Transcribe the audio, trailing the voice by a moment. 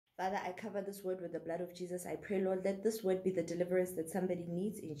Father, I cover this word with the blood of Jesus. I pray, Lord, let this word be the deliverance that somebody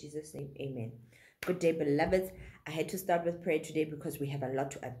needs. In Jesus' name, amen. Good day, beloveds. I had to start with prayer today because we have a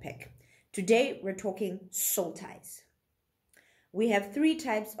lot to unpack. Today, we're talking soul ties. We have three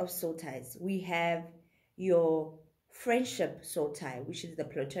types of soul ties. We have your friendship soul tie, which is the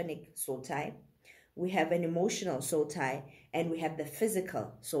platonic soul tie. We have an emotional soul tie, and we have the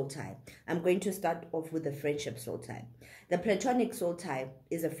physical soul tie. I'm going to start off with the friendship soul tie. The platonic soul tie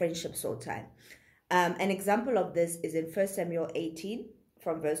is a friendship soul tie. An example of this is in 1 Samuel 18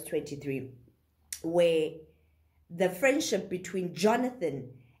 from verse 23, where the friendship between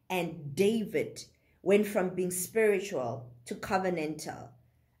Jonathan and David went from being spiritual to covenantal,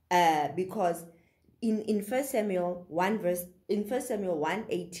 because in 1 Samuel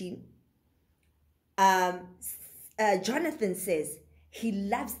 1:18, Jonathan says he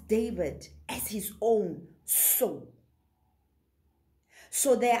loves David as his own soul.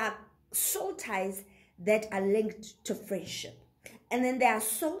 So there are soul ties that are linked to friendship. And then there are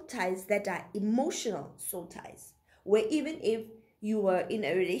soul ties that are emotional soul ties, where even if you were in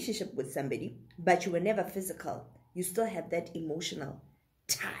a relationship with somebody, but you were never physical, you still have that emotional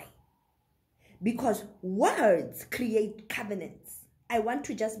tie. Because words create covenants. I want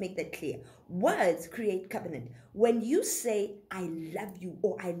to just make that clear. Words create covenant. When you say, I love you,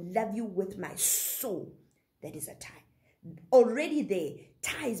 or I love you with my soul, that is a tie. Already there,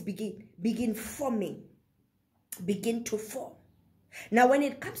 ties begin forming, begin to form. Now, when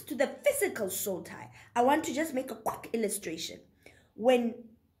it comes to the physical soul tie, I want to just make a quick illustration. When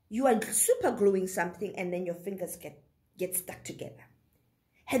you are super gluing something and then your fingers get stuck together.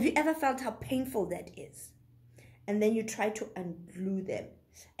 Have you ever felt how painful that is? And then you try to unglue them,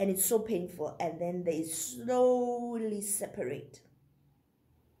 and it's so painful, and then they slowly separate.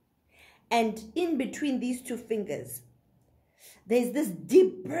 And in between these two fingers, there's this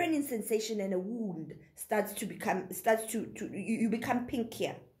deep burning sensation, and a wound you become pink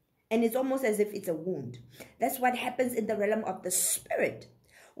here. And it's almost as if it's a wound. That's what happens in the realm of the spirit.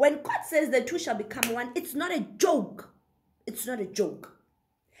 When God says the two shall become one, it's not a joke. It's not a joke.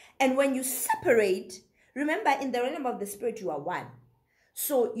 And when you separate, remember, in the realm of the spirit, you are one.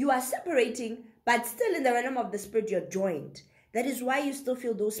 So you are separating, but still in the realm of the spirit, you're joined. That is why you still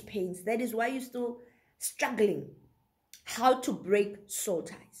feel those pains. That is why you're still struggling how to break soul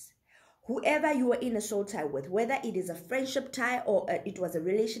ties. Whoever you are in a soul tie with, whether it is a friendship tie or it was a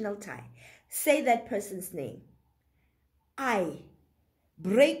relational tie, say that person's name. I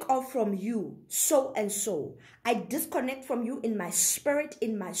break off from you, so and so. I disconnect from you in my spirit,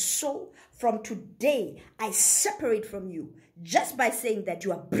 in my soul. From today, I separate from you. Just by saying that,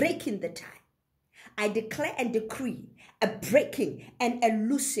 you are breaking the tie. I declare and decree a breaking and a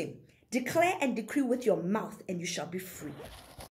loosing. Declare and decree with your mouth, and you shall be free.